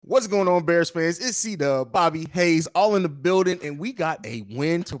What's going on, Bears fans? It's C-Dub, Bobby Hayes, all in the building, and we got a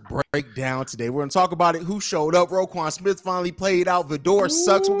win to break down today. We're going to talk about it. Who showed up? Roquan Smith finally played out. Vidor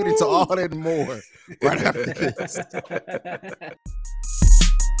sucks. We'll get into all that and more right after this.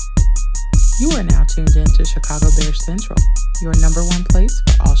 You are now tuned in to Chicago Bears Central, your number one place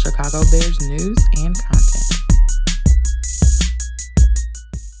for all Chicago Bears news and content.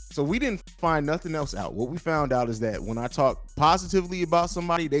 So we didn't find nothing else out. What we found out is that when I talk positively about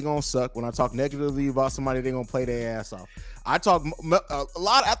somebody, they're going to suck. When I talk negatively about somebody, they're going to play their ass off. I throw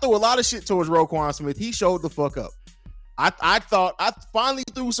a lot of shit towards Roquan Smith. He showed the fuck up. I thought I finally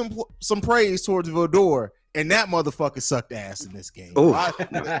threw some praise towards Vidor, and that motherfucker sucked ass in this game.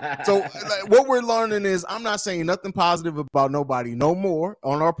 So what we're learning is I'm not saying nothing positive about nobody no more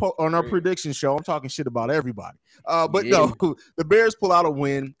on our prediction show. I'm talking shit about everybody. But no, the Bears pull out a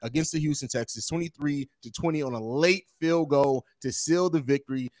win against the Houston Texans, 23-20 on a late field goal to seal the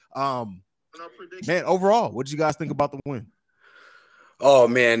victory. Man, overall, what did you guys think about the win? Oh,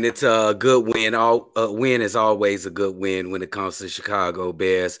 man, it's a good win. A win is always a good win when it comes to Chicago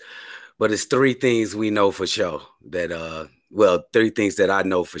Bears. But it's three things we know for sure three things that I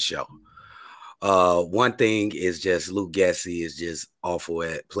know for sure. One thing is just Luke Gessie is just awful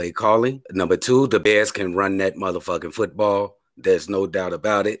at play calling. Number two, the Bears can run that motherfucking football. There's no doubt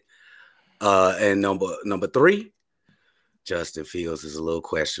about it. And number three, Justin Fields is a little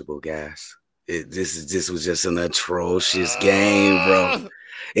questionable, guys. This was just an atrocious game, bro.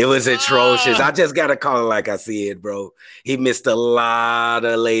 It was atrocious. I just got to call it like I see it, bro. He missed a lot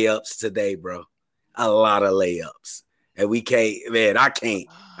of layups today, bro. A lot of layups. And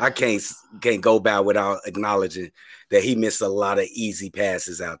I can't go by without acknowledging that he missed a lot of easy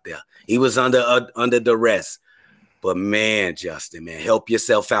passes out there. He was under duress. But, man, Justin, man, help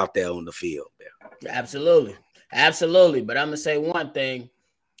yourself out there on the field, man. Absolutely. Absolutely. But I'm going to say one thing.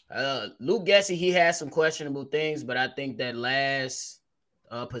 Luke Gessie, he had some questionable things, but I think that last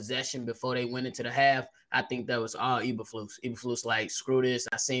possession before they went into the half, I think that was all Eberflus. Eberflus like, screw this.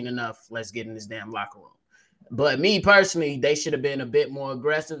 I seen enough. Let's get in this damn locker room. But me personally, they should have been a bit more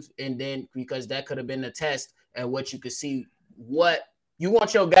aggressive, and then because that could have been a test at what you could see. What you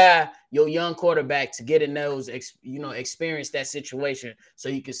want your guy, your young quarterback, to get in those, experience that situation, so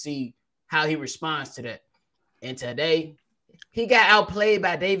you can see how he responds to that. And today, he got outplayed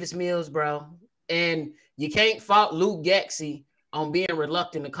by Davis Mills, bro. And you can't fault Luke Gessie on being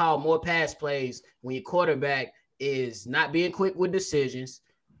reluctant to call more pass plays when your quarterback is not being quick with decisions.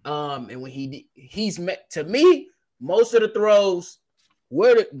 And when he's met, to me, most of the throws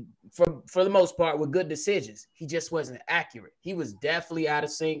were, for the most part, were good decisions. He just wasn't accurate. He was definitely out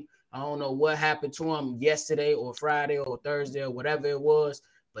of sync. I don't know what happened to him yesterday or Friday or Thursday or whatever it was,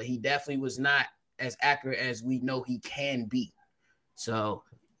 but he definitely was not as accurate as we know he can be. So,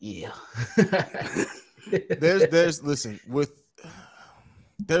 yeah.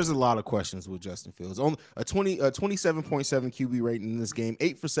 There's a lot of questions with Justin Fields. On a 27.7 QB rating in this game,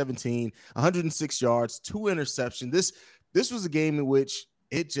 8 for 17, 106 yards, 2 interceptions. This was a game in which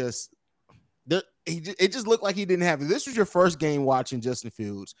it just looked like he didn't have it. This was your first game watching Justin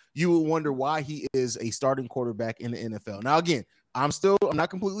Fields. You would wonder why he is a starting quarterback in the NFL. Now, again, I'm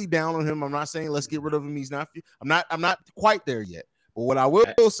not completely down on him. I'm not saying let's get rid of him. I'm not quite there yet. But what I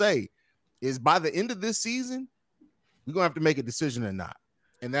will say is by the end of this season, we're gonna have to make a decision or not.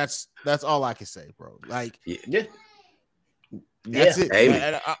 And that's all I can say, bro. Like, that's it.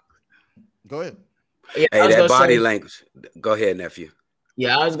 Hey, go ahead. Yeah, that body language. Go ahead, nephew.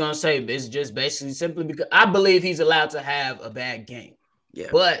 Yeah, I was gonna say it's just basically simply because I believe he's allowed to have a bad game. Yeah.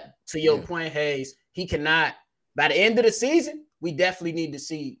 But to your point, Hayes, he cannot. By the end of the season, we definitely need to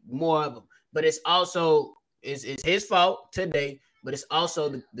see more of him. But it's also it's his fault today. But it's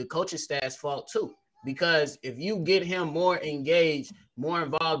also the coaching staff's fault too. Because if you get him more engaged, more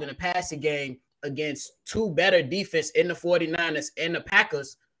involved in the passing game against two better defense in the 49ers and the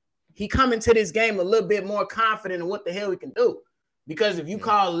Packers, he come into this game a little bit more confident in what the hell he can do. Because if you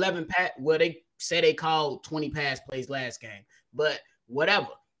call 11 they say they called 20 pass plays last game, but whatever.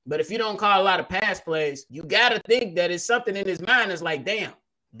 But if you don't call a lot of pass plays, you got to think that it's something in his mind that's like, damn,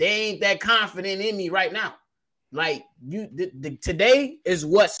 they ain't that confident in me right now. Like today is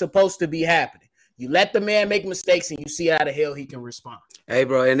what's supposed to be happening. You let the man make mistakes and you see how the hell he can respond. Hey,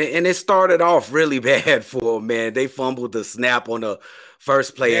 bro, and it started off really bad for him, man. They fumbled the snap on the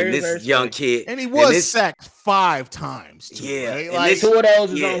first play, and this young kid. And he was sacked 5 times, too. Yeah. Right? Like, 2 of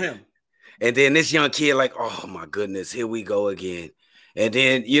those is on him. And then this young kid, like, oh, my goodness, here we go again. And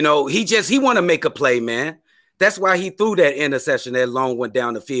then, he want to make a play, man. That's why he threw that interception, that long one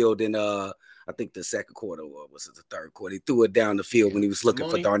down the field. And I I think the second quarter, or was it the third quarter? He threw it down the field when he was looking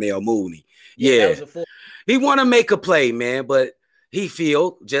for Darnell Mooney. Yeah. He want to make a play, man, but he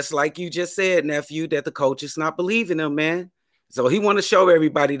feel, just like you just said, nephew, that the coach is not believing him, man. So he want to show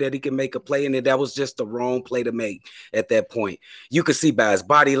everybody that he can make a play, and that was just the wrong play to make at that point. You could see by his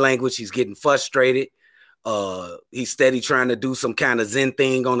body language, he's getting frustrated. He's steady trying to do some kind of Zen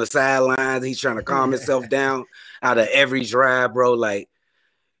thing on the sidelines. He's trying to calm himself down out of every drive, bro. Like,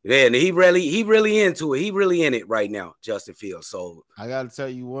 man, he really into it. He really in it right now, Justin Fields. So I got to tell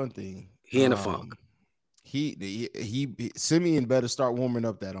you one thing. He in a funk. Simeon better start warming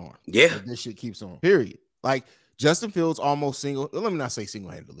up that arm. Yeah. This shit keeps on. Period. Like, Justin Fields almost let me not say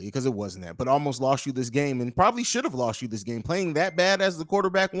single-handedly because it wasn't that, but almost lost you this game and probably should have lost you this game. Playing that bad as the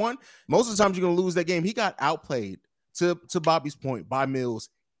quarterback one, most of the times you're going to lose that game. He got outplayed, to Bobby's point, by Mills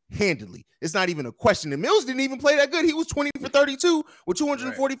handedly. It's not even a question. And Mills didn't even play that good. He was 20 for 32 with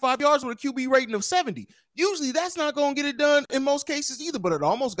 245 yards with a QB rating of 70. Usually that's not going to get it done in most cases either, but it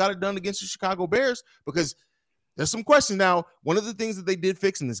almost got it done against the Chicago Bears because there's some questions now. One of the things that they did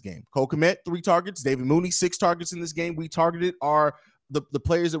fix in this game, Cole Kmet, 3 targets, David Mooney, 6 targets in this game. We targeted the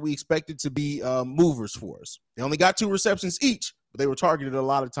players that we expected to be movers for us. They only got 2 receptions each, but they were targeted a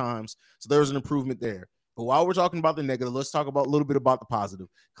lot of times. So there was an improvement there. But while we're talking about the negative, let's talk about a little bit about the positive.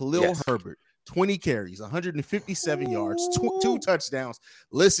 Khalil Herbert, 20 carries, 157 yards, 2 touchdowns.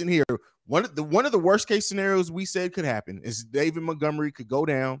 Listen here, one of the worst case scenarios we said could happen is David Montgomery could go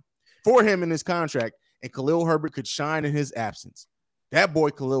down for him in his contract, and Khalil Herbert could shine in his absence. That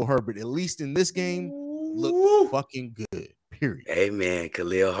boy Khalil Herbert, at least in this game, looked fucking good. Period. Hey man,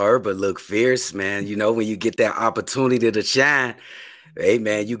 Khalil Herbert look fierce, man. You know, when you get that opportunity to shine, hey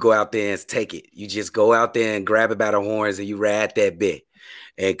man, you go out there and take it. You just go out there and grab it by the horns and you ride that bit.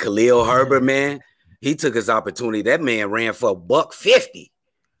 And Khalil Herbert, man, he took his opportunity. That man ran for $150.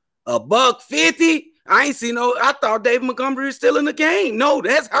 $150. I ain't seen no. I thought David Montgomery was still in the game. No,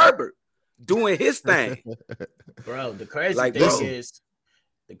 that's Herbert doing his thing. Bro, the crazy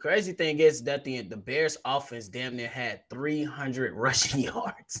thing is that the Bears offense damn near had 300 rushing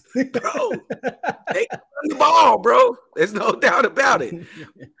yards. Bro, they run the ball, bro. There's no doubt about it.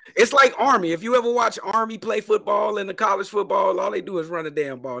 It's like Army. If you ever watch Army play football in the college football, all they do is run a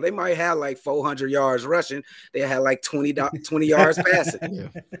damn ball. They might have like 400 yards rushing. They had like 20 yards passing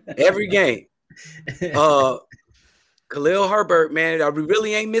every game. Khalil Herbert, man, we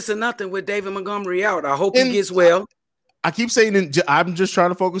really ain't missing nothing with David Montgomery out. I hope he gets well. I keep saying I'm just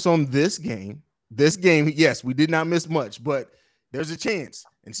trying to focus on this game. This game, yes, we did not miss much, but there's a chance.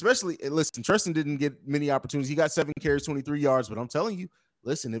 And especially, listen, Tristan didn't get many opportunities. He got 7 carries, 23 yards, but I'm telling you,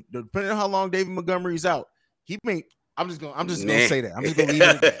 listen, depending on how long David Montgomery's out, he may. I'm just gonna say that. I'm just gonna leave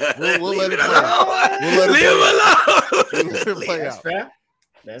it. We'll let it play out. Leave it play out.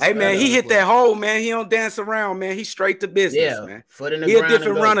 Hey man, he hit that hole, man. He don't dance around, man. He's straight to business, man. Foot in the ground. He a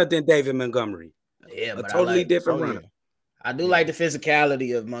different and runner than David Montgomery. Yeah, a totally different runner. I do like the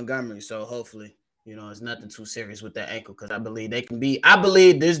physicality of Montgomery, so hopefully, it's nothing too serious with that ankle because I believe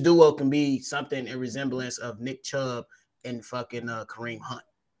this duo can be something in resemblance of Nick Chubb and fucking Kareem Hunt.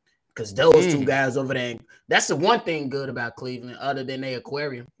 Because those 2 guys over there, that's the one thing good about Cleveland, other than their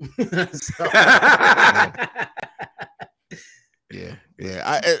aquarium. Yeah.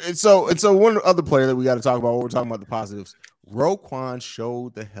 So one other player that we got to talk about. We're talking about the positives. Roquan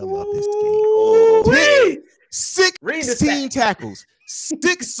showed the hell up this game. 16 tackles,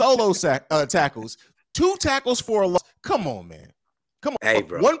 6 solo tackles, 2 tackles for a loss. Come on, man. Come on. Hey,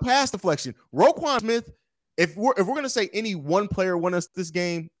 bro. 1 pass deflection. Roquan Smith. If we're gonna say any one player won us this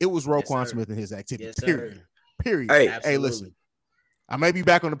game, it was Roquan Smith and his activity. Yes, period. Hey, listen. I may be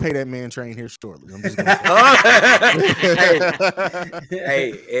back on the pay that man train here shortly. I'm just gonna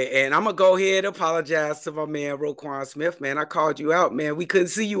hey, and I'm gonna go ahead and apologize to my man Roquan Smith, man. I called you out, man. We couldn't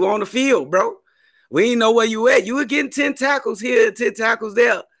see you on the field, bro. We didn't know where you at. You were getting 10 tackles here, 10 tackles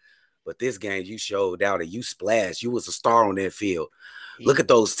there. But this game, you showed out and you splashed. You was a star on that field. Look at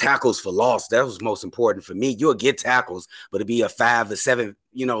those tackles for loss. That was most important for me. You'll get tackles, but it'd be a 5 or 7,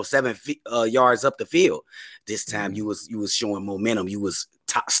 7 yards up the field. This time you was showing momentum. You was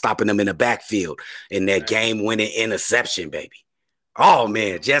stopping them in the backfield in that game-winning interception, baby. Oh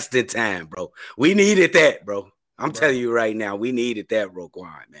man, just in time, bro. We needed that, bro. I'm telling you right now, we needed that,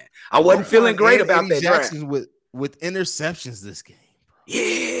 Roquan, man. I wasn't feeling great about that draft. with interceptions this game.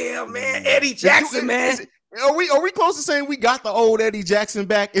 Yeah, man. Eddie Jackson, man. Are we close to saying we got the old Eddie Jackson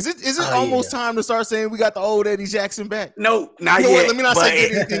back? Is it almost time to start saying we got the old Eddie Jackson back? No, not yet. Let me not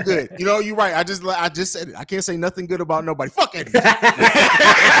say anything good. You're right. I just said it. I can't say nothing good about nobody. Fuck Eddie.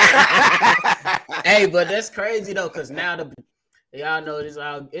 Hey, but that's crazy though, because now Y'all know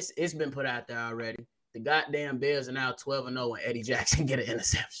this. It's been put out there already. The goddamn Bears are now 12-0 when Eddie Jackson get an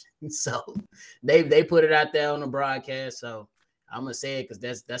interception. So they put it out there on the broadcast. So I'm gonna say it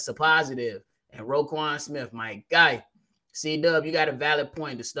because that's a positive. And Roquan Smith, my guy, C-Dub, you got a valid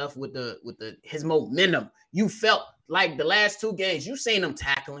point. The stuff with his momentum. You felt like the last 2 games, you seen him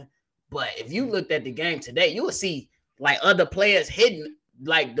tackling. But if you looked at the game today, you would see like other players hitting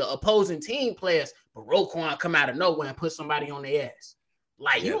like the opposing team players, but Roquan come out of nowhere and put somebody on their ass.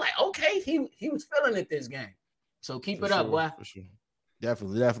 Like you're like, okay, he was feeling it this game. So keep it up, boy. For sure.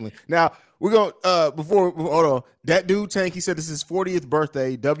 Definitely. Now we're gonna before hold on. That dude Tank, he said this is his 40th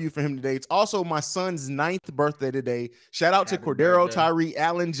birthday. W for him today. It's also my son's 9th birthday today. Shout out to Cordero Tyree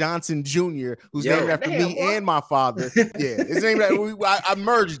Allen Johnson Jr., who's named after me and my father. Yeah, his name. I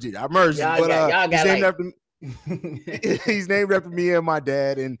merged it. He's named after me and my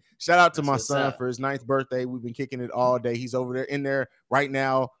dad. And shout out to my son for his 9th birthday. We've been kicking it all day. He's over there in there right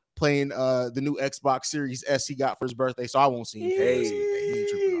now playing the new Xbox Series S he got for his birthday. So I won't see him.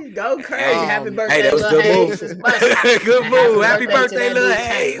 Hey, go crazy. Happy birthday, hey, that was good move. Good move. Happy birthday, Lil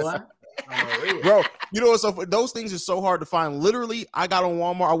Hayes. Bro, you know, so those things are so hard to find. Literally, I got on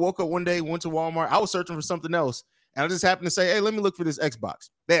Walmart. I woke up one day, went to Walmart. I was searching for something else. And I just happened to say, hey, let me look for this Xbox.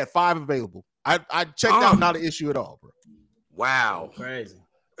 They had 5 available. I checked out, not an issue at all, bro. Wow. Crazy.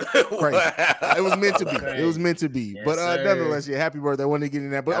 It was meant to be. It was meant to be. Yes, but nonetheless, yeah, happy birthday. I wanted to get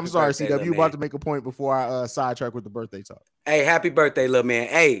in that. But Happy I'm sorry, birthday, CW. You man. about to make a point before I sidetrack with the birthday talk. Hey, happy birthday, little man.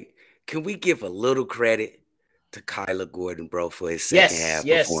 Hey, can we give a little credit to Kyler Gordon, bro, for his second half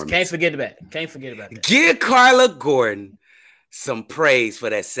performance? Can't forget about that. Give Kyler Gordon some praise for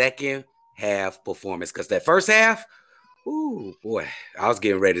that second half performance, because that first half, ooh, boy, I was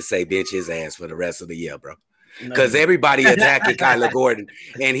getting ready to say bench his ass for the rest of the year, bro. Because everybody attacking Kyler Gordon,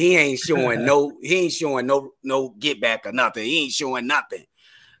 and he ain't showing no get back or nothing. He ain't showing nothing.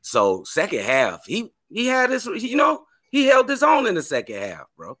 So second half, he had this, he held his own in the second half,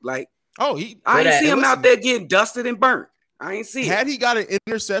 bro. Like, I ain't see him out there getting dusted and burnt. I ain't see it. Had he got an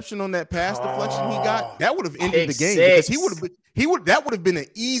interception on that pass deflection he got, that would have ended the game because that would have been an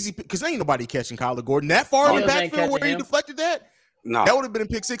easy, because ain't nobody catching Kyler Gordon that far in the backfield where he deflected that. No, that would have been a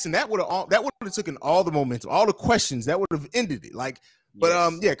pick 6, and that would have taken all the momentum, all the questions. That would have ended it.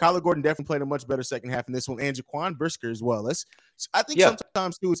 Kyler Gordon definitely played a much better second half in this one, and Jaquan Brisker as well. I think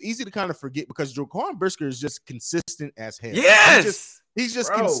sometimes too, it's easy to kind of forget because Jaquan Brisker is just consistent as hell. Yes, he's just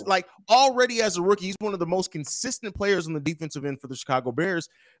already as a rookie, he's one of the most consistent players on the defensive end for the Chicago Bears.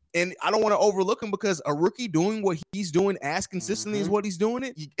 And I don't want to overlook him because a rookie doing what he's doing as consistently as what he's doing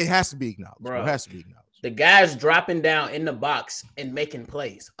it has to be acknowledged. Bro. It has to be acknowledged. The guy's dropping down in the box and making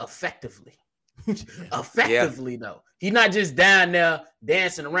plays effectively. Though. He's not just down there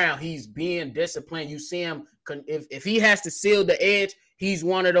dancing around. He's being disciplined. You see him, if he has to seal the edge, he's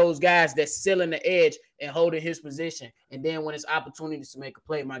one of those guys that's sealing the edge and holding his position. And then when it's opportunities to make a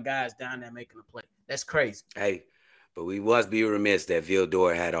play, my guy's down there making a play. That's crazy. Hey, but we must be remiss that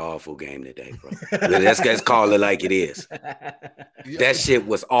Vildor had an awful game today, bro. Let's call it like it is. That shit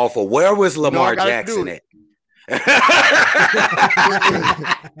was awful. Where was Lamar Jackson at?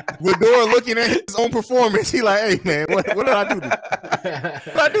 Vildor looking at his own performance, he like, hey man, what did I do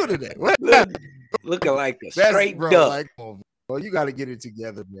today? What did I do today? Looking like a straight duck. Like, bro, you got to get it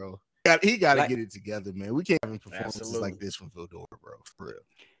together, bro. He got to get it together, man. We can't have performances like this from Vildor, bro. For real.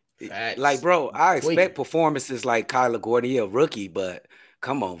 Like, bro, I expect performances like Kyler Gordon, a rookie, but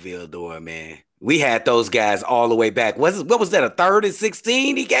come on, Vildor, man. We had those guys all the way back. What was that, a 3rd and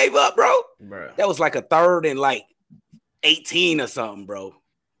 16 he gave up, bro? That was like a 3rd and like 18 or something, bro.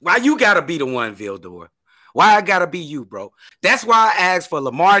 Why you got to be the one, Vildor? Why I got to be you, bro? That's why I asked for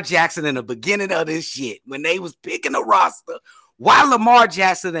Lamar Jackson in the beginning of this shit when they was picking the roster. Why Lamar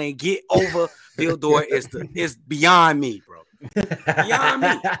Jackson ain't get over Vildor is beyond me, bro. Beyond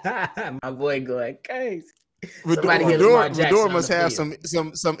me. My boy going crazy. Vildor must have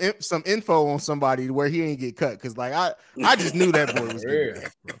some info on somebody where he ain't get cut, because like I just knew that boy was good.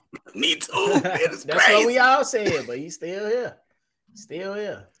 Me too. That's what we all said, but he's still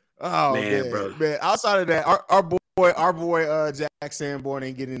here. Oh man, bro. Man, outside of that, our boy Jack Sanborn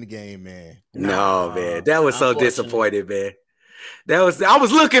ain't getting in the game, man. No, man. That was so disappointing, man. I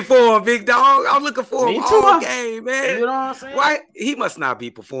was looking for him, big dog. I was looking for him all game, man. You know what I'm saying? Why he must not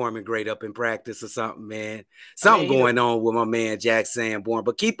be performing great up in practice or something, man. Something going on with my man Jack Sanborn.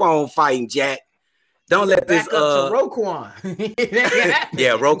 But keep on fighting, Jack. Don't let this back up to Roquan.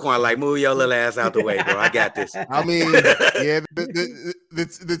 Yeah, Roquan, like, move your little ass out the way, bro. I got this. I mean, yeah,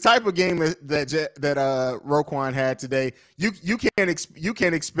 the type of game that Roquan had today, you can't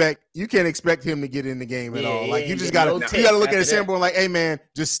expect him to get in the game at all. Like, you just gotta look at the sample and like, hey man,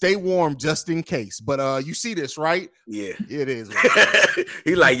 just stay warm just in case. But you see this, right? Yeah, it is.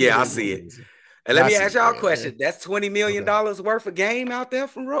 He's like, yeah, I see it. And let me ask y'all a question. That's $20 million worth of game out there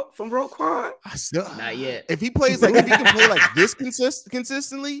from Roquan? Not yet. If he plays if he can play like this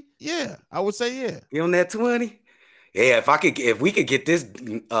consistently, yeah, I would say yeah. He on that 20? Yeah, if we could get this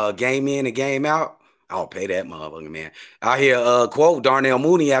game in and game out, I'll pay that motherfucker, man. I hear quote Darnell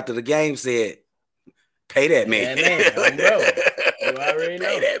Mooney after the game said, pay that man. Bro. You already know.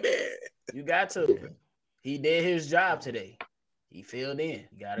 Pay that man. You got to. He did his job today. He filled in.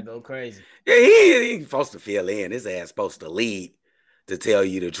 You gotta go crazy. Yeah, he's supposed to fill in. His ass supposed to lead to tell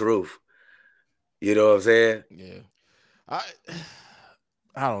you the truth. You know what I'm saying? Yeah.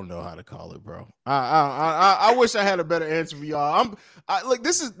 I don't know how to call it, bro. I wish I had a better answer for y'all.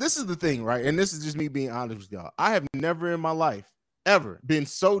 This is the thing, right? And this is just me being honest with y'all. I have never in my life ever been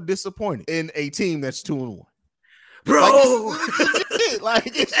so disappointed in a team that's 2-1. Bro.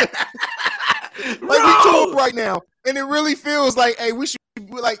 It's we 2 right now, and it really feels like, hey, we should be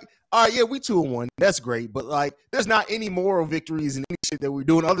like, all right, yeah, we 2-1. That's great, but like, there's not any moral victories in any shit that we're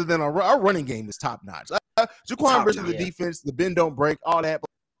doing other than our running game is top notch. Jaquan versus the defense, the bend don't break, all that. But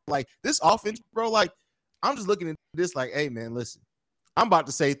like this offense, bro, like I'm just looking at this like, hey man, listen, I'm about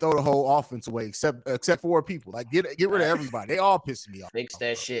to say throw the whole offense away except 4 people. Like get rid of everybody. They all pissing me off. Fix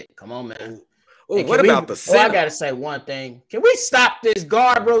that shit. Come on, man. Oh, what about the center? I gotta say one thing. Can we stop this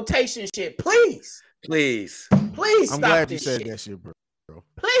guard rotation shit, please? Please. Please I'm stop glad this you said shit. that shit, bro.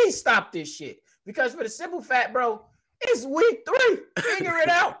 Please stop this shit. Because for the simple fact, bro, it's week 3. Figure it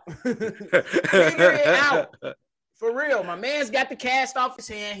out. Figure it out. For real. My man's got the cast off his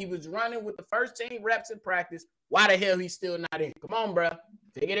hand. He was running with the first team reps in practice. Why the hell he's still not in? Come on, bro.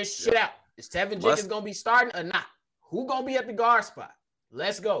 Figure this shit out. Is Tevin Jenkins gonna be starting or not? Who gonna be at the guard spot?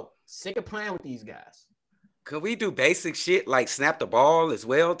 Let's go. Sick of playing with these guys. Could we do basic shit like snap the ball as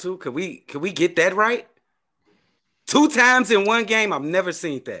well too? Could we get that right? 2 times in one game? I've never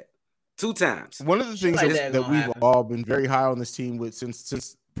seen that. 2 times. One of the things that we've all been very high on this team with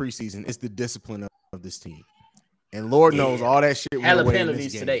since preseason is the discipline of this team. And Lord knows all that shit went away in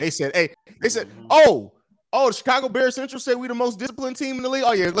this game. Today. They said, oh, the Chicago Bears Central said we the most disciplined team in the league.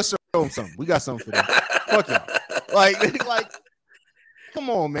 Oh yeah, let's show them something. We got something for them. Fuck y'all. Like, come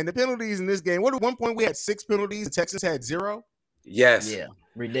on, man. The penalties in this game. What at one point we had 6 penalties. The Texans had 0. Yes. Yeah.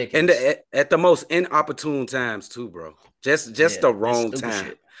 Ridiculous. And at the most inopportune times too, bro. Just the wrong time.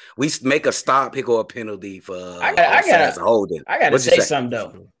 Shit. We make a stop, here go a penalty for I gotta say something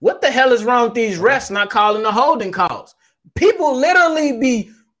though. What the hell is wrong with these refs not calling the holding calls? People literally be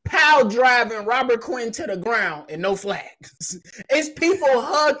pow driving Robert Quinn to the ground and no flags. It's people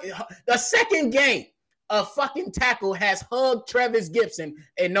hug the second game. A fucking tackle has hugged Travis Gibson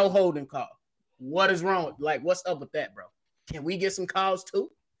and no holding call. What is wrong? Like, what's up with that, bro? Can we get some calls too?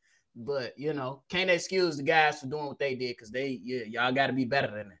 But can't excuse the guys for doing what they did because y'all got to be better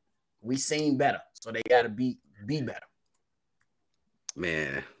than that. We seen better, so they got to be better.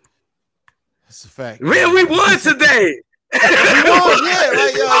 Man, that's a fact. Man, we won today. We won,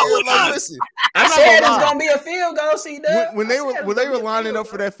 yeah. Listen, I said it was gonna be a field goal. See, when they were lining up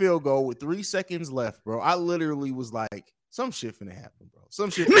for that field goal with 3 seconds left, bro, I literally was like, some shit finna happen, bro. Some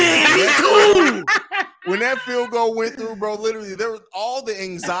shit. Man, when that field goal went through, bro, literally there was all the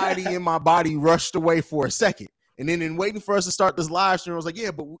anxiety in my body rushed away for a second. And then in waiting for us to start this live stream, I was like,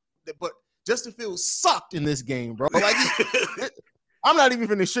 yeah, but Justin Fields sucked in this game, bro. Like, I'm not even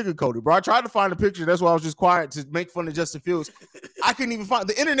finna sugarcoat it, bro. I tried to find a picture. That's why I was just quiet to make fun of Justin Fields. I couldn't even find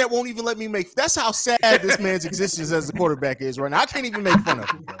the internet won't even let me make. That's how sad this man's existence as a quarterback is right now. I can't even make fun of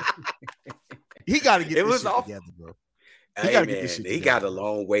him, bro. He got to get this shit together, bro. He got a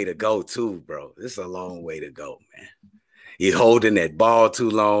long way to go too, bro. This is a long way to go, man. He's holding that ball too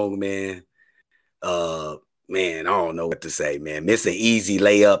long, man. Man, I don't know what to say, man. Missing easy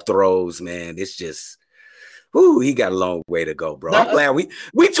layup throws, man. It's just, he got a long way to go, bro. I'm glad we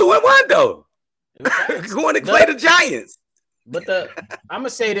 2-1 though. Going to play the Giants. But I'm gonna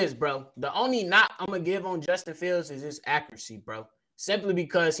say this, bro. The only knock I'm gonna give on Justin Fields is his accuracy, bro. Simply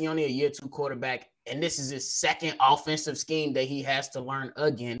because he only a year 2 quarterback, and this is his second offensive scheme that he has to learn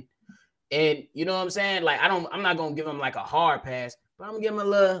again. And you know what I'm saying? Like, I'm not gonna give him like a hard pass, but I'm gonna give him a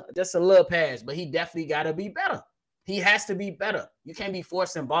little pass. But he definitely gotta be better. He has to be better. You can't be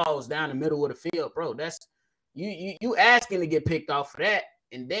forcing balls down the middle of the field, bro. That's you asking to get picked off for that,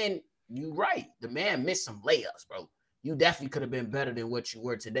 and then you right. The man missed some layups, bro. You definitely could have been better than what you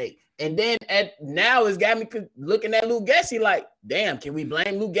were today. And then now it's got me looking at Luke Getsy like, damn, can we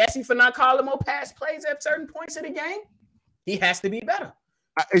blame Luke Getsy for not calling more pass plays at certain points of the game? He has to be better.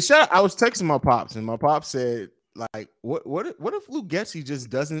 I was texting my pops, and my pops said, like, what if Luke Getsy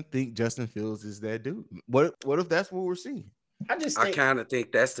just doesn't think Justin Fields is that dude? What if that's what we're seeing? I kind of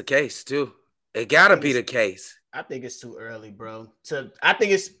think that's the case too. It gotta be the case. I think it's too early, bro. I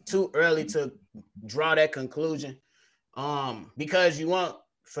think it's too early to draw that conclusion. Because you want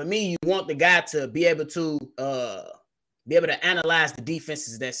the guy to be able to analyze the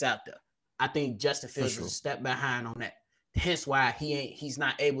defenses that's out there. I think Justin Fields is a step behind on that. Hence why he's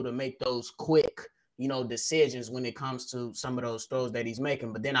not able to make those quick, decisions when it comes to some of those throws that he's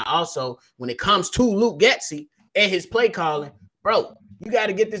making. But then when it comes to Luke Getsy and his play calling, bro, you got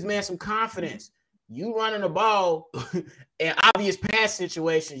to get this man some confidence. You running the ball in obvious pass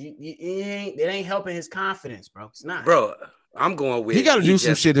situations, it ain't helping his confidence, bro. It's not. Bro, I'm going with he got to do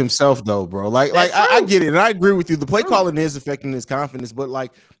some shit himself, though, bro. Like I get it, and I agree with you. The play calling is affecting his confidence, but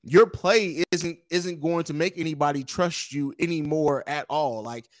like your play isn't going to make anybody trust you anymore at all.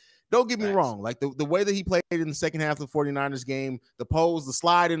 Like, don't get me wrong. Like the way that he played in the second half of the 49ers game, the pose, the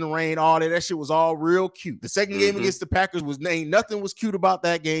slide in the rain, all that shit was all real cute. The second game against the Packers nothing was cute about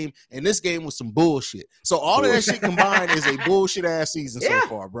that game, and this game was some bullshit. So all of that shit combined is a bullshit ass season so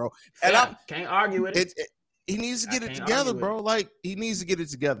far, bro. And I can't argue with it. He needs to get it together, bro. Like he needs to get it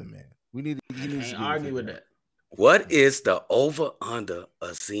together, man. He needs to argue with that. What is the over-under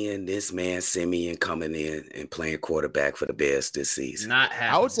of seeing this man Simeon coming in and playing quarterback for the Bears this season? Not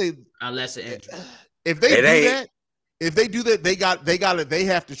happening. I would say unless an injury. If they do that, they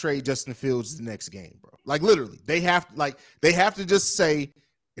have to trade Justin Fields the next game, bro. Like literally, they have to just say,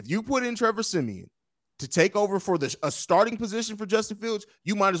 if you put in Trevor Simeon to take over for a starting position for Justin Fields,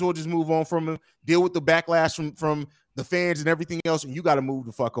 you might as well just move on from him, deal with the backlash from the fans and everything else, and you got to move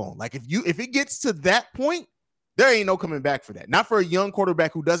the fuck on. Like if it gets to that point, there ain't no coming back for that. Not for a young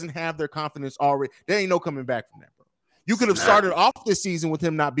quarterback who doesn't have their confidence already. There ain't no coming back from that, bro. You could have started off this season with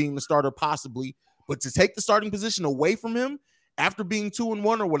him not being the starter possibly, but to take the starting position away from him after being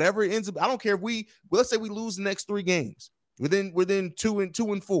 2-1 or whatever it ends up, I don't care if let's say we lose the next 3 games within 2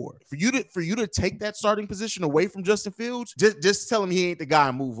 and 4. For you to take that starting position away from Justin Fields, just tell him he ain't the guy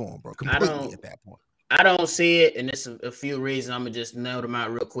and move on, bro. Completely at that point. I don't see it, and it's a few reasons. I'm gonna just nail them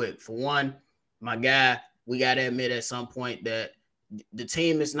out real quick. For one, my guy, we got to admit at some point that the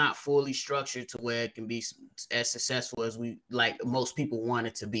team is not fully structured to where it can be as successful as most people want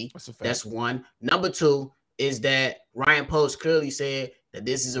it to be. That's one. Number 2 is that Ryan Post clearly said that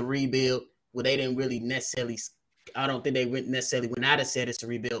this is a rebuild. Well, they didn't really necessarily. I don't think they went necessarily when I said it's a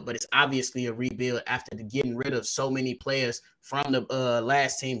rebuild, but it's obviously a rebuild after getting rid of so many players from the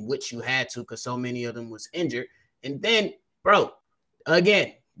last team, which you had to because so many of them was injured. And then, bro,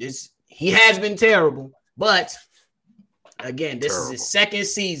 again, he has been terrible. But again, this is his second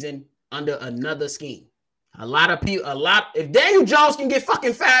season under another scheme. If Daniel Jones can get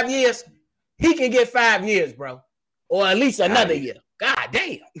fucking 5 years, he can get 5 years, bro. Or at least another year. God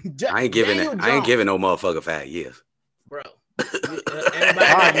damn. I ain't giving no motherfucker 5 years. Bro.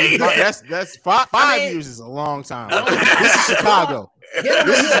 That's 5 years is a long time. This is Chicago.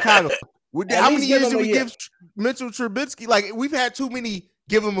 How many years did we give Mitchell Trubisky? Like, we've had too many.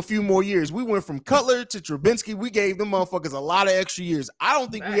 Give him a few more years. We went from Cutler to Trubisky. We gave them motherfuckers a lot of extra years. I don't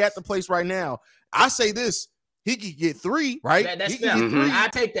think we're at the place right now. I say this. He could get 3, right? That's fair. I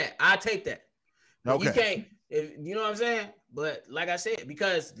take that. Okay. You can't, you know what I'm saying? But like I said,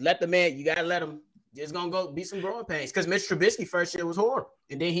 because you got to let him, there's going to go be some growing pains. Because Mitch Trubisky first year was horrible.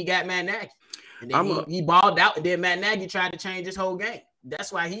 And then he got Matt Nagy. And then he balled out. And then Matt Nagy tried to change his whole game.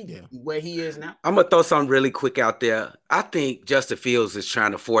 That's why where he is now. I'm going to throw something really quick out there. I think Justin Fields is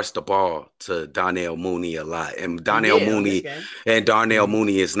trying to force the ball to Darnell Mooney a lot. And Darnell Mooney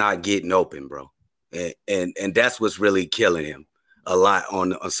is not getting open, bro. And that's what's really killing him a lot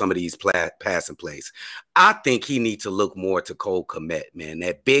on some of these passing plays. I think he needs to look more to Cole Kmet, man.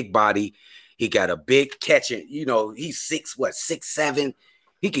 That big body, he got a big catching, he's 6'7".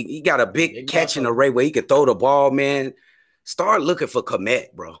 He got a big catching array where he can throw the ball, man. Start looking for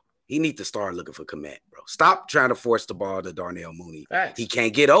Kmet, bro. He needs to start looking for Kmet, bro. Stop trying to force the ball to Darnell Mooney. Facts. He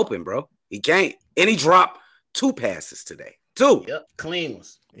can't get open, bro. He can't. And he dropped 2 passes today. 2. Yep, clean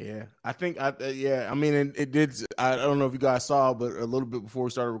ones. Yeah, I think, I mean, it did. I don't know if you guys saw, but a little bit before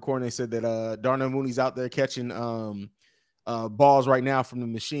we started recording, they said that Darnell Mooney's out there catching balls right now from the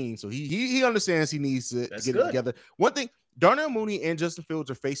machine. So he understands he needs to get it together. One thing, Darnell Mooney and Justin Fields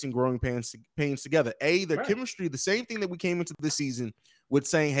are facing growing pains together. Their Right. chemistry, the same thing that we came into this season with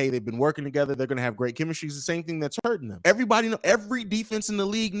saying, hey, they've been working together. They're going to have great chemistry. Is the same thing that's hurting them. Everybody know, every defense in the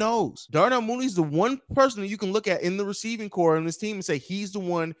league knows. Darnell Mooney's the one person that you can look at in the receiving core in this team and say he's the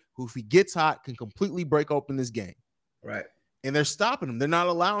one who, if he gets hot, can completely break open this game. Right. And they're stopping him. They're not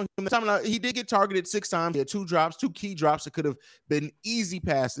allowing him the time. Now, he did get targeted 6 times. He had 2 key drops that could have been easy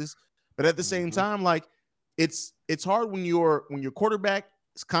passes. But at the same time, like it's hard when your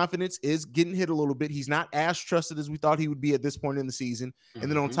quarterback's confidence is getting hit a little bit. He's not as trusted as we thought he would be at this point in the season.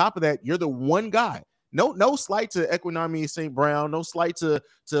 And then on top of that, you're the one guy. No slight to Equinami St. Brown, no slight to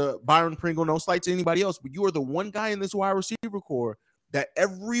Byron Pringle, no slight to anybody else. But you are the one guy in this wide receiver core that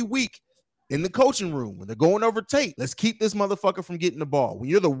every week in the coaching room, when they're going over tape, let's keep this motherfucker from getting the ball. When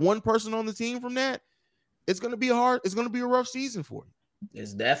you're the one person on the team from that, it's going to be a rough season for you.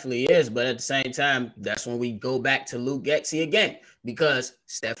 It definitely is. But at the same time, that's when we go back to Luke Getsy again, because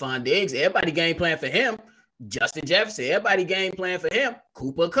Stephon Diggs, everybody game plan for him. Justin Jefferson, everybody game plan for him.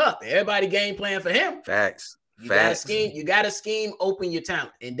 Cooper Kupp, everybody game plan for him. Facts. You got to scheme, open your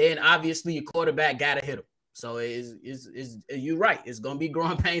talent. And then obviously your quarterback got to hit him. So you're right. It's gonna be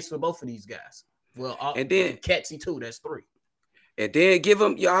growing pains for both of these guys. Well, and then Ketsy too. That's 3. And then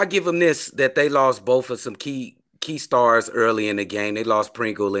I'll give them this, that they lost both of some key stars early in the game. They lost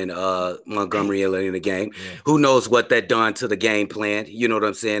Pringle and Montgomery early in the game. Yeah. Who knows what that done to the game plan? You know what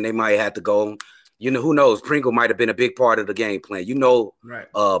I'm saying? They might have to go. You know, who knows? Pringle might have been a big part of the game plan. You know, right.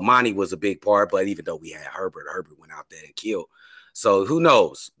 Monty was a big part, but even though we had Herbert went out there and killed. So who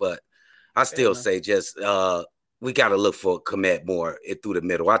knows? But I still say just we got to look for Kmet more through the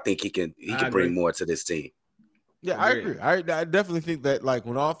middle. I think he can bring more to this team. Yeah, I agree. I definitely think that, like,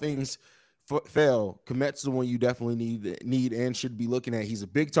 when all things fail, Kmet's the one you definitely need and should be looking at. He's a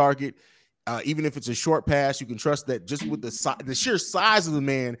big target. Even if it's a short pass, you can trust that just with the sheer size of the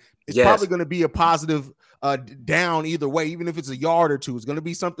man, it's probably going to be a positive down either way. Even if it's a yard or 2, it's going to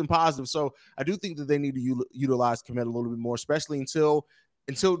be something positive. So I do think that they need to utilize Kmet a little bit more, especially until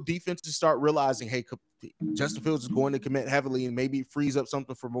defenses start realizing, hey, Justin Fields is going to commit heavily and maybe frees up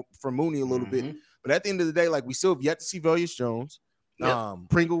something for Mooney a little bit. But at the end of the day, like, we still have yet to see Velus Jones.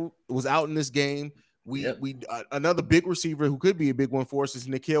 Pringle was out in this game. We another big receiver who could be a big one for us is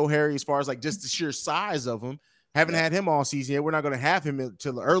N'Keal Harry, as far as like just the sheer size of him. Haven't had him all season yet. We're not going to have him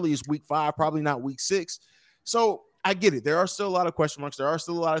until the earliest week 5, probably not week 6. So I get it. There are still a lot of question marks. There are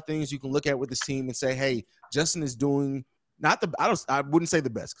still a lot of things you can look at with this team and say, hey, Justin is doing I wouldn't say the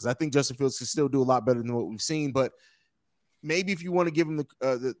best, because I think Justin Fields can still do a lot better than what we've seen. But maybe if you want to give him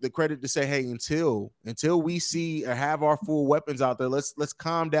the credit to say, hey, until we see or have our full weapons out there, let's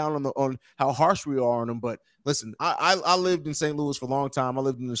calm down on how harsh we are on them. But listen, I lived in St. Louis for a long time. I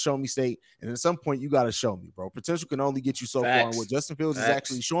lived in the Show Me State, and at some point you got to show me, bro. Potential can only get you so far. And what Justin Fields is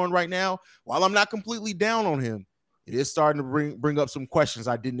actually showing right now, while I'm not completely down on him, it is starting to bring up some questions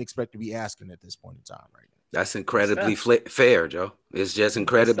I didn't expect to be asking at this point in time right now. That's incredibly fair, Joe. It's just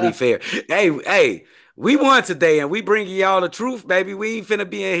incredibly fair. Hey, we won today, and we bringing y'all the truth, baby. We ain't finna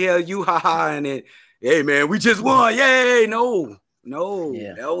be in here and then, hey, man, we just won. Yay. No.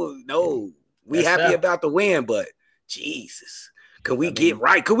 We happy about the win, but Jesus, can we get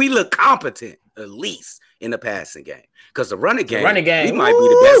right? Could we look competent at least in the passing game? Because the running game, we might be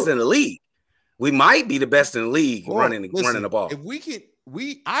the best in the league. We might be the best in the league running the ball.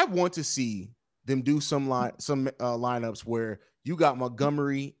 If I want to see them do some lineups where you got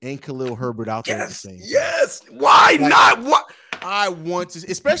Montgomery and Khalil Herbert out there at the same time. Yes. Why not? What I want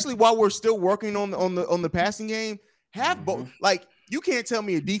to, especially while we're still working on the passing game, have both. Like, you can't tell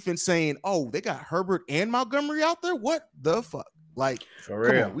me a defense saying, "Oh, they got Herbert and Montgomery out there." What the fuck? Like, for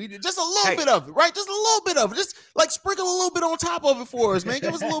real. Come on, we did just a little bit of it, right? Just a little bit of it. Just like sprinkle a little bit on top of it for us, man.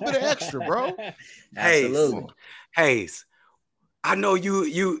 Give us a little bit of extra, bro. Absolutely. Hayes, I know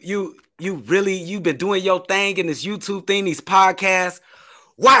you've been doing your thing in this YouTube thing, these podcasts.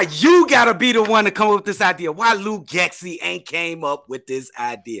 Why you gotta be the one to come up with this idea? Why Luke Getsy ain't came up with this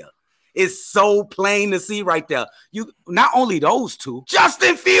idea? It's so plain to see right there. You not only those two,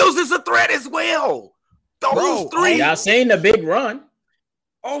 Justin Fields is a threat as well. Those 3. Y'all seen the big run?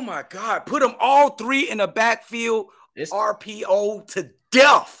 Oh my God! Put them all 3 in the backfield. RPO to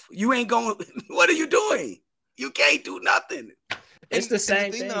death. You ain't going. What are you doing? You can't do nothing. It's the same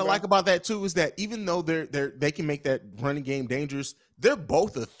and the thing thing that I bro. like about that too is that even though they can make that running game dangerous, they're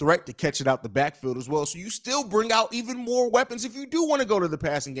both a threat to catch it out the backfield as well. So you still bring out even more weapons if you do want to go to the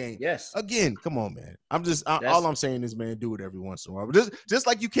passing game. Yes. Again, come on, man. All I'm saying is, man, do it every once in a while. But just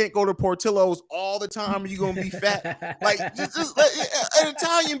like you can't go to Portillo's all the time, or you're gonna be fat. Like just an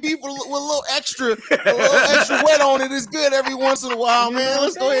Italian beef with a little extra wet on it is good every once in a while, You man. know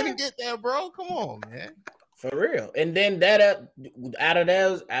Let's what go I'm ahead saying? and get that, bro. Come on, man. For real. And then that out of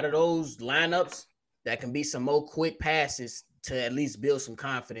those lineups, that can be some more quick passes to at least build some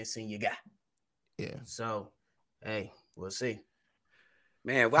confidence in your guy. Yeah. So, hey, we'll see.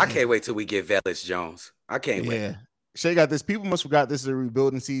 Man, well, I can't wait till we get Velus Jones. I can't wait. Shay got this. People must forgot this is a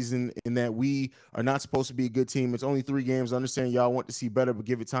rebuilding season in that we are not supposed to be a good team. It's only 3 games. I understand y'all want to see better, but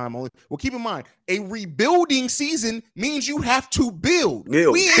give it time. Well, keep in mind, a rebuilding season means you have to build.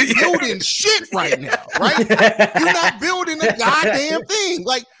 We ain't building shit right now, right? You're not building a goddamn thing.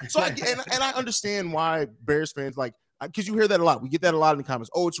 Like, so and I understand why Bears fans like, because you hear that a lot. We get that a lot in the comments.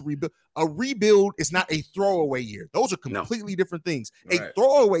 Oh, it's a rebuild. A rebuild is not a throwaway year. Those are completely different things. Right. A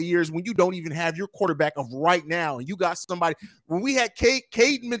throwaway year is when you don't even have your quarterback of right now, and you got somebody. When we had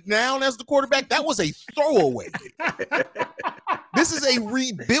Cade McNown as the quarterback, that was a throwaway year. This is a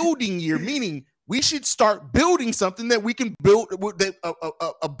rebuilding year, meaning we should start building something that we can build,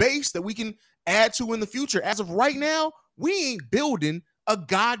 a base that we can add to in the future. As of right now, we ain't building a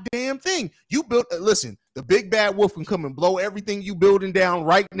goddamn thing. You built. Listen, the big bad wolf can come and blow everything you building down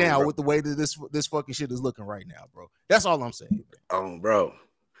right now with the way that this fucking shit is looking right now, bro. That's all I'm saying. Oh, bro.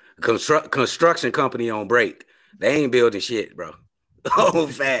 Construction company on break. They ain't building shit, bro. Oh,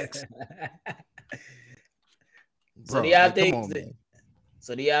 facts. So do y'all think?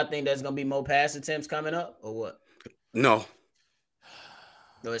 So do y'all think there's gonna be more pass attempts coming up, or what? No.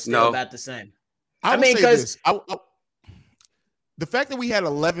 No, it's still about the same. I mean, because the fact that we had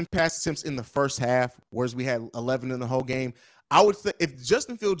 11 pass attempts in the first half, whereas we had 11 in the whole game, I would think if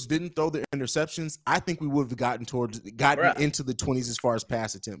Justin Fields didn't throw the interceptions, I think we would have gotten into the 20s as far as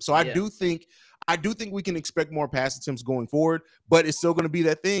pass attempts. So I do think we can expect more pass attempts going forward, but it's still going to be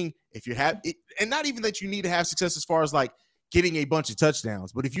that thing. If you have it, and not even that you need to have success as far as like getting a bunch of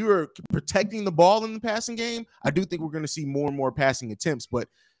touchdowns, but if you are protecting the ball in the passing game, I do think we're going to see more and more passing attempts. But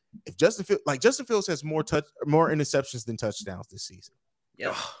if Justin Fields has more interceptions than touchdowns this season.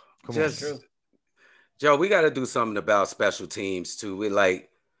 Yeah, come on, true. Joe, we got to do something about special teams too. We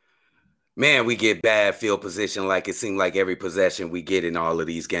we get bad field position. Like it seemed like every possession we get in all of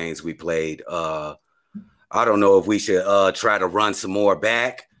these games we played. I don't know if we should try to run some more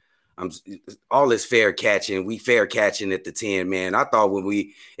back. All this fair catching. We fair catching at the 10, man. I thought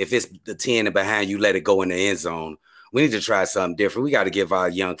if it's the 10 and behind, you let it go in the end zone. We need to try something different. We got to give our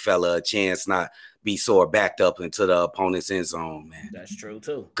young fella a chance, not be sore backed up into the opponent's end zone, man. That's true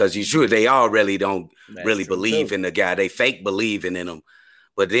too. Because they all really don't believe in the guy. They fake believing in him,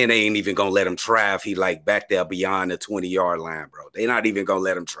 but then they ain't even gonna let him try if he like back there beyond the 20-yard line, bro. They not even gonna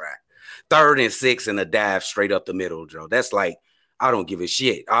let him try. 3rd and 6 and a dive straight up the middle, Joe. That's like, I don't give a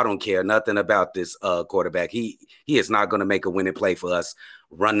shit. I don't care nothing about this quarterback. He is not gonna make a winning play for us.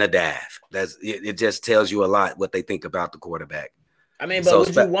 Run the dive. It just tells you a lot what they think about the quarterback. I mean, but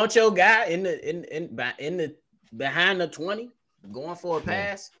would you want your guy in the behind the 20 going for a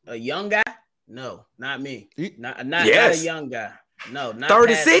pass? A young guy? No, not me. Not a young guy. No, not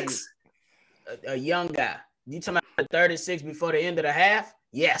 36. A young guy. You talking about 36 before the end of the half?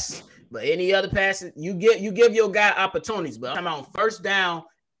 Yes. But any other passes, you give your guy opportunities. But I'm talking about first down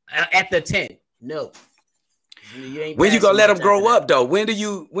at the 10. No. When you gonna let them grow up though? When do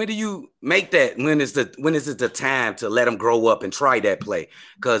you make that? When is it the time to let them grow up and try that play?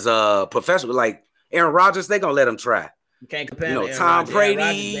 Because professional like Aaron Rodgers, they gonna let them try. You can't compare. Tom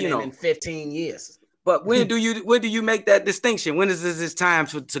Brady. In 15 years. But when do you make that distinction? When is this time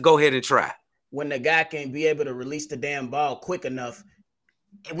to go ahead and try? When the guy can be able to release the damn ball quick enough,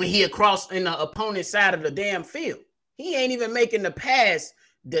 and when he across in the opponent's side of the damn field, he ain't even making the pass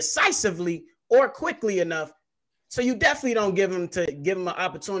decisively or quickly enough. So you definitely don't give him an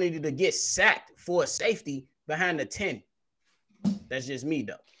opportunity to get sacked for a safety behind the 10. That's just me,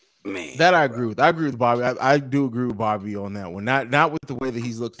 though. Man, that I agree with. I agree with Bobby. I do agree with Bobby on that one. Not with the way that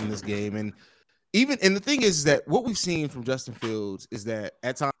he's looked in this game, and the thing is that what we've seen from Justin Fields is that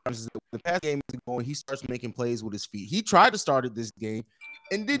at times the past game is going, he starts making plays with his feet. He tried to start it this game,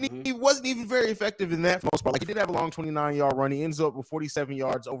 and he wasn't even very effective in that for the most part. Like he did have a long 29-yard run. He ends up with 47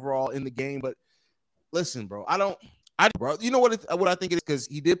 yards overall in the game, but. Listen, bro, bro, you know what I think it is? Because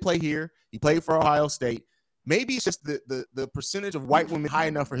he did play here. He played for Ohio State. maybe it's just the percentage of white women high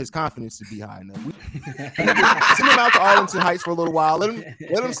enough for his confidence to be high enough. Send him out to Arlington Heights for a little while. Let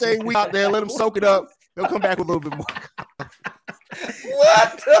him say we out there. Let him soak it up. They'll come back with a little bit more.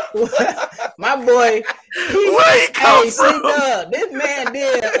 What? My boy, Where he come from? This man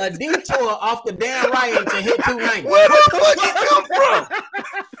did a detour off the Dan Ryan to hit 290. Where the fuck he come from?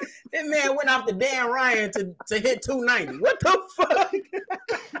 This man went off the Dan Ryan to hit 290. What the fuck?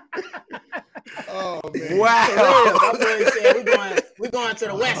 Oh man! Wow! My boy said we going to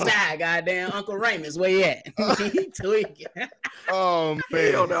the west side. Goddamn, Uncle Raymond's where you at? He tweaking. Oh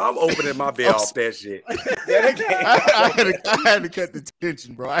man! Hell no, I'm opening my bed off that shit. I had to cut the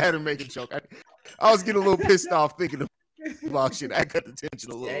tension, bro. I had to make a joke. I was getting a little pissed off thinking about shit. I cut the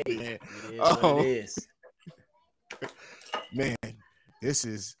tension a little bit, man. It is. Man, this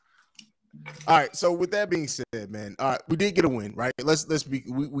is all right. So with that being said, man, all right, we did get a win, right?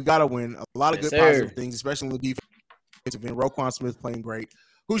 We got a win. A lot of good positive things, especially on the defensive end. Roquan Smith playing great.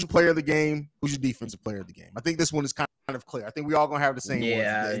 Who's your player of the game? Who's your defensive player of the game? I think this one is kind of clear. I think we all gonna have the same one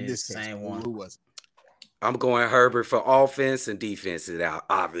in this case. Same one. Who was it? I'm going Herbert for offense and defense. It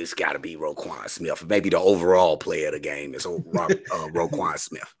obviously got to be Roquan Smith. Maybe the overall player of the game is Roquan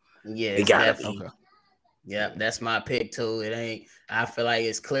Smith. Yeah, it got to be. Okay. Yeah, that's my pick too. It ain't. I feel like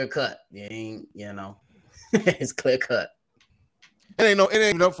it's clear cut. It ain't. It's clear cut. It ain't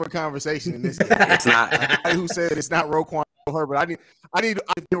even up for a conversation in this case. It's not. Who said it's not Roquan or Herbert? I need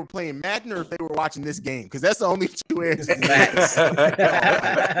if they were playing Madden or if they were watching this game, because that's the only two answers.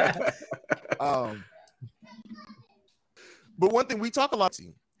 But one thing we talk a lot.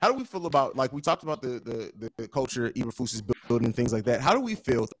 How do we feel about, like, we talked about the culture Eberflus is building and things like that? How do we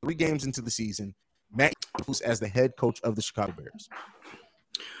feel 3 games into the season, Matt Eberflus as the head coach of the Chicago Bears?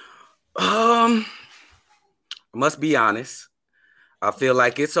 I must be honest. I feel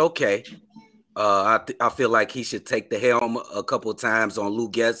like it's okay. I feel like he should take the helm a couple of times on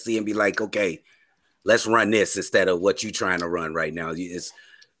Lou Gessie and be like, okay, let's run this instead of what you're trying to run right now.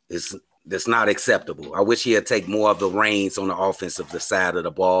 It's not acceptable. I wish he'd take more of the reins on the offensive side of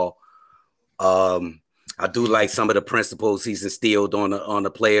the ball. I do like some of the principles he's instilled on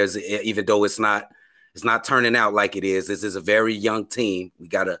the players, even though it's not turning out like it is. This is a very young team. You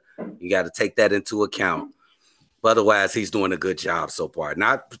gotta take that into account. But otherwise, he's doing a good job so far.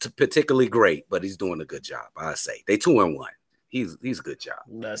 Not particularly great, but he's doing a good job. I say they 2-1. He's a good job.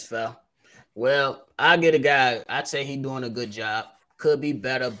 That's fair. Well, I get a guy. I'd say he's doing a good job. Could be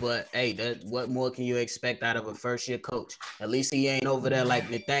better, but hey, what more can you expect out of a first-year coach? At least he ain't over there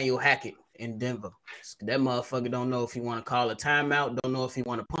like Nathaniel Hackett in Denver. That motherfucker don't know if he want to call a timeout, don't know if he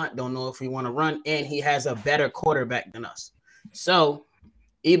want to punt, don't know if he want to run, and he has a better quarterback than us. So,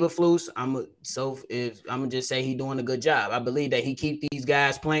 Eberflus, I'm gonna just say he doing a good job. I believe that he keep these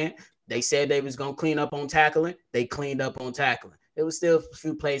guys playing. They said they was gonna clean up on tackling. They cleaned up on tackling. There was still a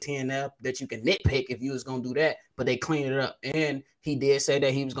few plays here and there that you can nitpick if you was going to do that, but they cleaned it up. And he did say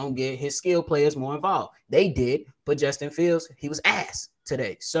that he was going to get his skill players more involved. They did, but Justin Fields, he was ass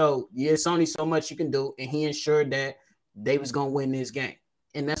today. So, yeah, it's only so much you can do, and he ensured that they was going to win this game.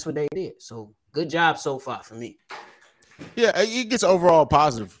 And that's what they did. So, good job so far for me. Yeah, it gets overall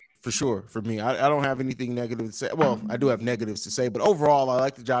positive for sure for me. I don't have anything negative to say. Well, I do have negatives to say, but overall, I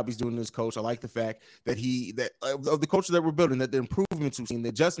like the job he's doing as coach. I like the fact that of the culture that we're building, that the improvements we've seen, the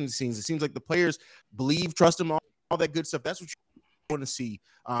adjustments we've seen. It seems like the players trust him, all that good stuff. That's what you want to see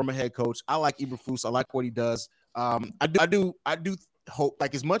from a head coach. I like Eberflus. I like what he does. I do hope,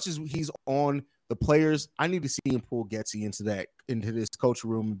 like, as much as he's on the players, I need to see him pull Gessie into this coach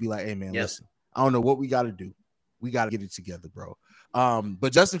room and be like, hey man, listen, I don't know what we got to do. We got to get it together, bro.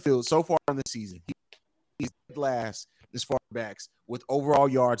 But Justin Fields, so far in the season, he's last as far backs with overall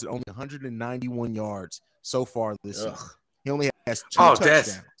yards at only 191 yards so far this season. He only has 2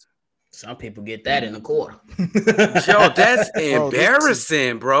 touchdowns. Some people get that in a quarter. Yo, that's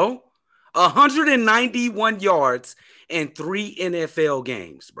embarrassing, bro. 191 yards in 3 NFL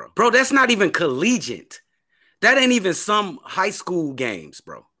games, bro. Bro, that's not even collegiate. That ain't even some high school games,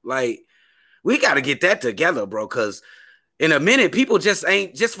 bro. Like, we got to get that together, bro, because in a minute, people just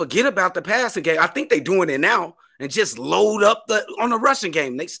forget about the passing game. I think they doing it now and just load up on the rushing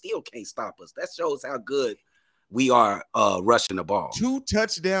game. They still can't stop us. That shows how good we are rushing the ball. 2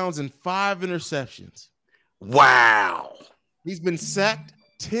 touchdowns and 5 interceptions. Wow. He's been sacked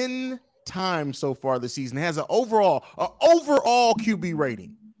 10 times so far this season. Has an overall QB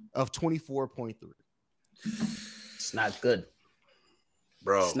rating of 24.3. It's not good,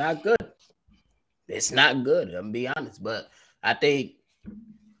 bro. It's not good. It's not good. I'm gonna be honest, but I think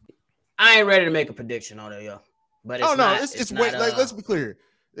I ain't ready to make a prediction on it, yo. But it's let's be clear.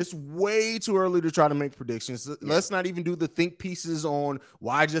 It's way too early to try to make predictions. Yeah. Let's not even do the think pieces on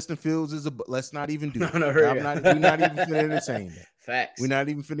why Justin Fields is let's not even do that. We're not even finna entertain that. Facts. We're not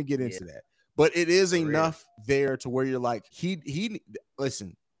even finna get into that. But it is enough there to where you're like, he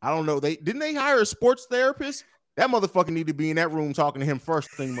listen, I don't know. Didn't they hire a sports therapist? That motherfucker need to be in that room talking to him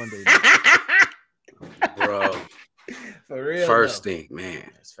first thing Monday night. Bro. For real. First thing, man.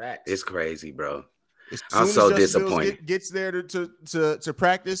 That's facts. It's crazy, bro. I'm so disappointed. Gets there to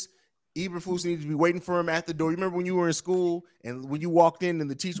practice, Eberflus needs to be waiting for him at the door. You remember when you were in school and when you walked in and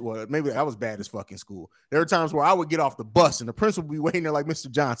the teacher, well, maybe that was bad as fucking school. There were times where I would get off the bus and the principal would be waiting there like, Mr.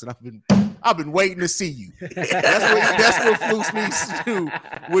 Johnson, I've been waiting to see you. That's what Flus needs to do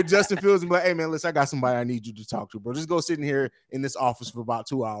with Justin Fields and be like, hey man, listen, I got somebody I need you to talk to, bro. Just go sit in here in this office for about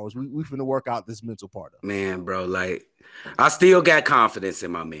 2 hours. We finna work out this mental part of it. Man, bro, like I still got confidence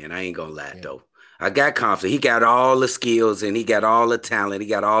in my man. I ain't gonna lie though. I got confidence. He got all the skills and he got all the talent. He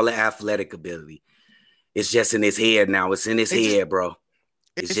got all the athletic ability. It's just in his head now. It's in his head, bro.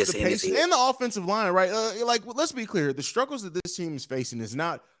 It's just in his head. And the offensive line, right? Like, let's be clear. The struggles that this team is facing is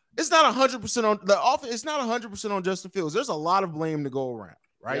not. It's not 100% on the offense. It's not 100% on Justin Fields. There's a lot of blame to go around,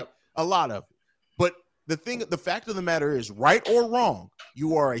 right? Yep. A lot of it. But the fact of the matter is, right or wrong,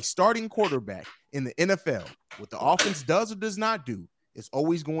 you are a starting quarterback in the NFL. What the offense does or does not do, it's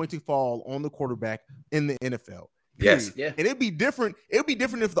always going to fall on the quarterback in the NFL. Yes. Yeah. And it'd be different. It'd be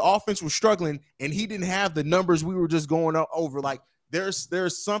different if the offense was struggling and he didn't have the numbers we were just going over. Like there's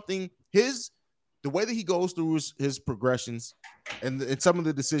something, the way that he goes through his progressions and some of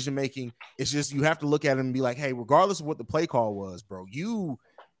the decision making, it's just you have to look at him and be like, hey, regardless of what the play call was, bro, you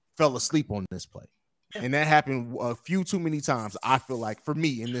fell asleep on this play. And that happened a few too many times, I feel like, for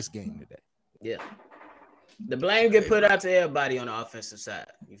me in this game today. Yeah. The blame get put out to everybody on the offensive side.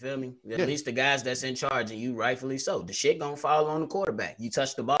 You feel me? At least the guys that's in charge, and you rightfully so. The shit gonna fall on the quarterback. You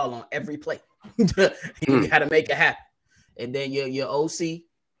touch the ball on every play. You gotta make it happen. And then your OC,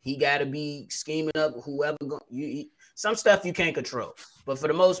 he gotta be scheming up whoever. Some stuff you can't control, but for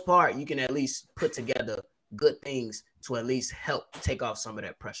the most part, you can at least put together good things to at least help take off some of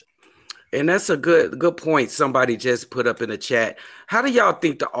that pressure. And that's a good point somebody just put up in the chat. How do y'all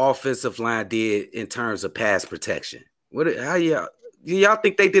think the offensive line did in terms of pass protection? Do y'all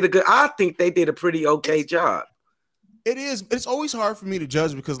think they did I think they did a pretty okay job. It is. It's always hard for me to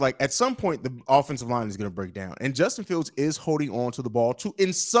judge because, like, at some point, the offensive line is going to break down. And Justin Fields is holding on to the ball,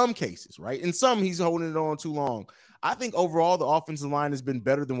 in some cases, right? In some, he's holding it on too long. I think overall, the offensive line has been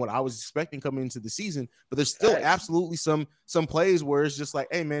better than what I was expecting coming into the season. But there's still absolutely some plays where it's just like,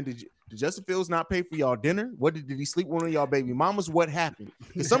 hey, man, did Justin Fields not pay for y'all dinner? What did he sleep with one of y'all baby mamas? What happened?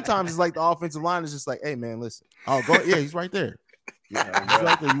 Because sometimes it's like the offensive line is just like, hey, man, listen. Oh, go. Yeah, he's right there. He's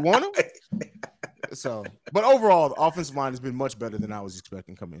right there. You want him? So, but overall, the offensive line has been much better than I was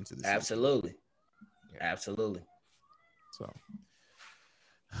expecting coming into this. Absolutely. Absolutely. So,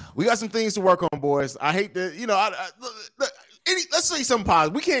 we got some things to work on, boys. I hate that, let's say something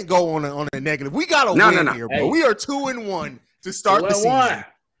positive. We can't go on a negative. We got to win here, bro. Hey. We are 2-1 to start the season.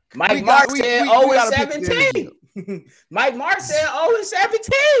 Mike Mark said 0-17. Mike Mark said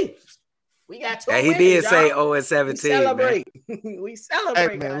 0-17. We got 2 wins, he did say 0-17. We celebrate. We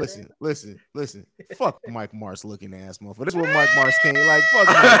celebrate. Hey, man, listen. Fuck Mike Marsh looking ass motherfucker. This is what Mike Marsh came like. Fuck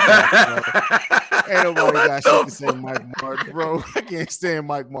Mike Marsh, bro. Ain't nobody got shit to say Mike Marsh, bro. I can't stand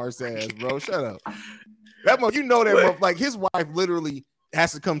Mike Marsh's ass, bro. Shut up. That motherfucker, you know that motherfucker. Like, his wife literally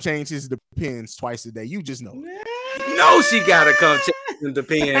has to come change his depends twice a day. You just know. No, she gotta come change the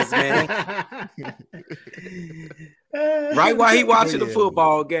depends, man. Right while he watching the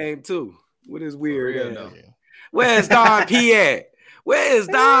football game too. With his weird Where's Don P at? Where is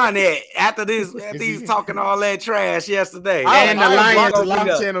Don at after he's talking all that trash yesterday? And the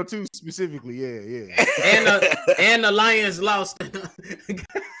Lions channel 2 specifically, yeah. And the Lions lost. They're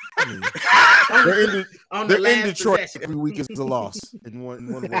in Detroit possession. Every week is a loss in one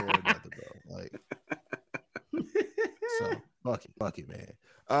way or another, bro. Like, so fuck it, man.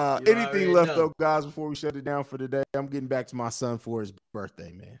 Anything left though, guys, before we shut it down for today? I'm getting back to my son for his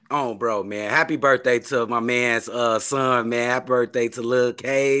birthday, man. Oh, bro, man. Happy birthday to my man's son, man. Happy birthday to Lil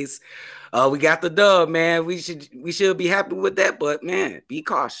K's. We got the dub, man. We should be happy with that, but man, be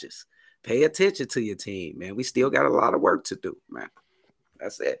cautious. Pay attention to your team, man. We still got a lot of work to do, man.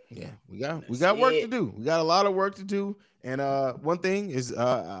 That's it. Yeah, we got work to do. We got a lot of work to do. And one thing is,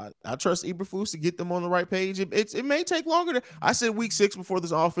 I trust Eberflus to get them on the right page. It may take longer. I said week 6 before this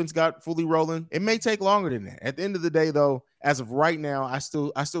offense got fully rolling. It may take longer than that. At the end of the day, though, as of right now, I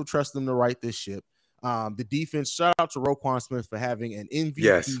still trust them to right this ship. The defense. Shout out to Roquan Smith for having an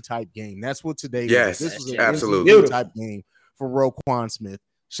MVP type game. That's what today was. This was an MVP type game for Roquan Smith.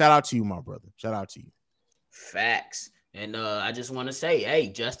 shout out to you, my brother. Shout out to you. Facts. And I just want to say, hey,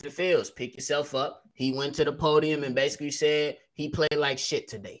 Justin Fields, pick yourself up. He went to the podium and basically said he played like shit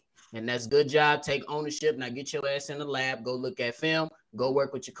today. And that's good job. Take ownership. Now get your ass in the lab. Go look at film. Go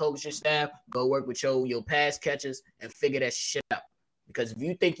work with your coaching staff. Go work with your pass catchers and figure that shit out. Because if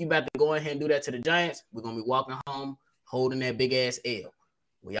you think you about to go ahead and do that to the Giants, we're going to be walking home holding that big ass L.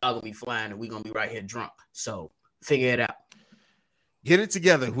 We all going to be flying and we're going to be right here drunk. So figure it out. Get it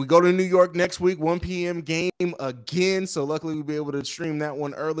together. We go to New York next week, 1 p.m. game again. So luckily we'll be able to stream that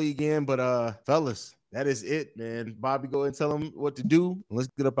one early again. But fellas, that is it, man. Bobby, go and tell them what to do. Let's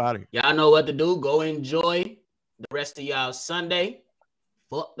get up out of here. Y'all know what to do. Go enjoy the rest of y'all Sunday.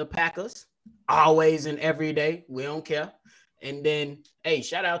 Fuck the Packers. Always and every day. We don't care. And then, hey,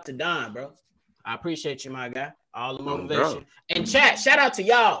 shout out to Don, bro. I appreciate you, my guy. All the motivation. And chat, shout out to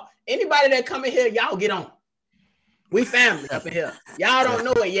y'all. Anybody that come in here, y'all get on. We family up in here. Y'all don't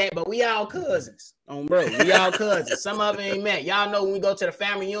know it yet, but we all cousins. Bro, we all cousins. Some of it ain't met. Y'all know when we go to the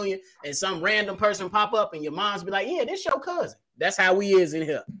family union and some random person pop up and your moms be like, yeah, this your cousin. That's how we is in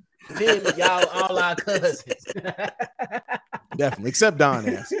here. Y'all all our cousins. Definitely, except Don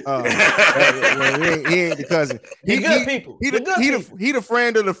ass. He ain't the cousin. He good people. He the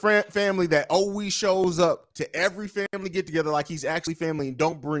friend of the family that always shows up to every family get together like he's actually family and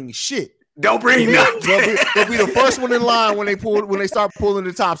don't bring shit. Don't bring nothing. They'll be the first one in line when they start pulling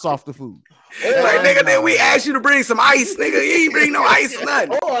the tops off the food. Like, nigga, then we asked you to bring some ice, nigga. You ain't bring no ice or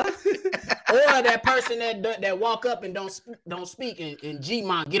nothing. Or that person that walk up and don't speak and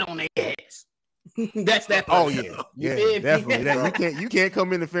Gmon get on their ass. That's that person. Oh yeah, definitely. You can't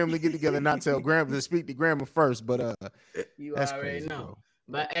come in the family get together and not tell grandma to speak to grandma first. But you that's already crazy, know. bro.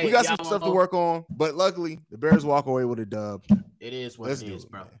 But hey, we got some stuff to work on. But luckily, the Bears walk away with a dub. It is what it is,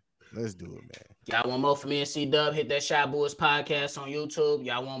 bro. Man. Let's do it, man. Y'all want more from me and C-Dub? Hit that Shot Bulls podcast on YouTube.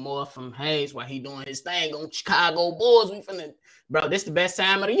 Y'all want more from Hayes while he doing his thing on Chicago Bulls? Bro, this the best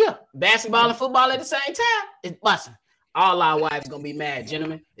time of the year. Basketball and football at the same time. It's busting. All our wives gonna be mad,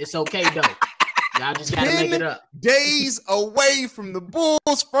 gentlemen. It's okay though. Y'all just gotta make it up. Days away from the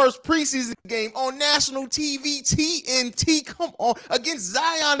Bulls' first preseason game on national TV, TNT. Come on, against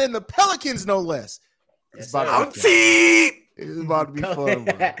Zion and the Pelicans, no less. It's about to be It's about to be fun,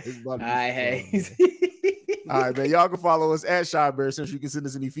 bro. It's about to be Hayes. All right, man. Y'all can follow us at Shy Bear Central. You can send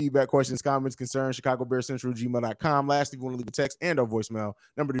us any feedback, questions, comments, concerns, ChicagoBearCentral@gmail.com. Lastly, if you want to leave a text and our voicemail,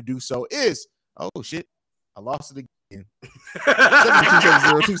 number to do so is, oh shit, I lost it again.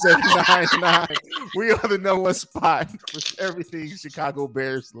 727-2799. We are the #1 spot for everything Chicago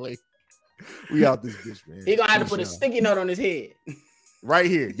Bears Lake. We out this bitch, man. He gonna have to put a sticky note on his head. Right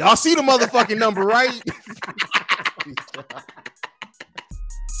here. Y'all see the motherfucking number, right?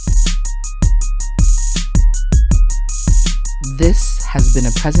 This has been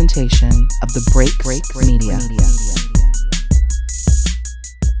a presentation of the Break Media.